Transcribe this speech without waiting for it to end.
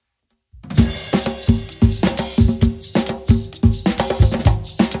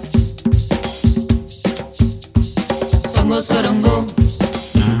sorongo,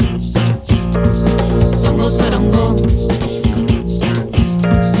 songo sorongo,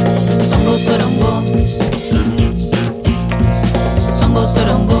 songo sorongo, songo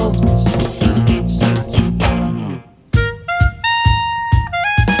sorongo.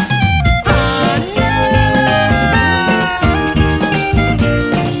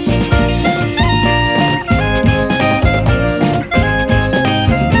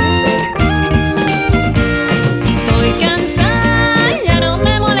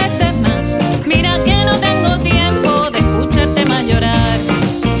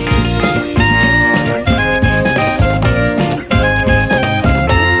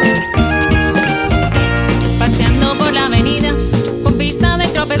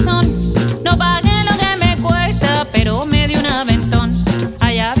 No pagué lo que me cuesta, pero me dio un aventón.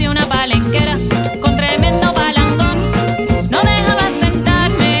 Allá había una palenquera con tremendo palandón. No dejaba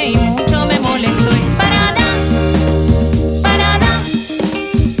sentarme y mucho me molestó. Y parada, parada,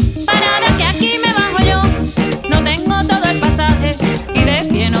 parada, que aquí me bajo yo. No tengo todo el pasaje y de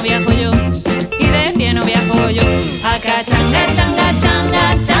pie no viajo yo, y de pie no viajo yo. Acá changa, changa,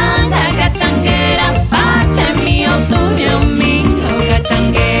 changa, changa, cachanguera, pache mío, tuyo, mío,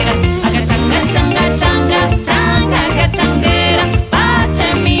 cachanguera. Cachanguera, pache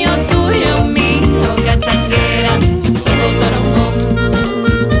mío, tuyo, mío, cachanguera. Songo sorongo,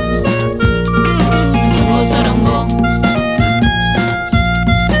 songo sorongo,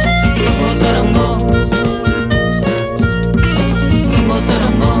 songo sorongo, songo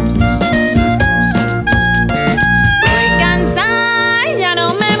sorongo. Estoy cansada y ya no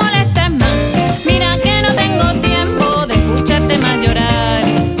me molestes más. Mira que no tengo tiempo de escucharte más llorar.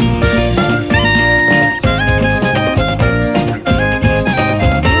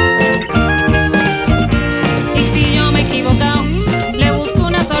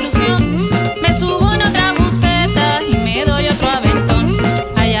 Me subo en otra buseta y me doy otro aventón.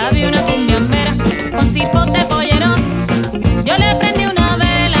 Allá vi una cumbiambera con cipos de pollerón. Yo le prendí una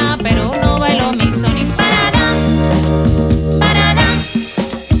vela, pero no bailó mi son. Y parada, parada,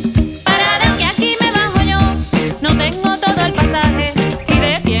 parada, que aquí me bajo yo. No tengo todo el pasaje y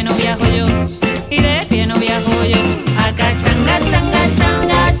de pie no viajo yo, y de pie no viajo yo. Acá changa, changa,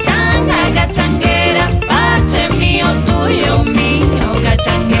 changa, changa, cachanguera, pache mío, tuyo, mío,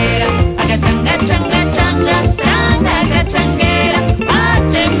 cachanguera. Changa, changa, changa, changa, cachanguera,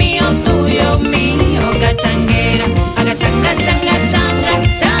 pache mío, tuyo, mío, cachanguera. Aga changa, changa, changa,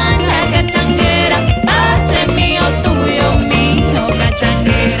 changa, cachanguera, pache mío, tuyo, mío,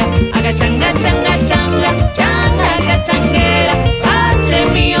 cachanguera. Aga changa, changa, changa, changa, cachanguera, pache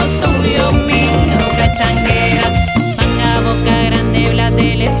mío, tuyo, mío, cachanguera. Manga boca grande,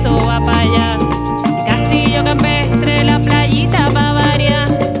 blatele, soba pa' allá.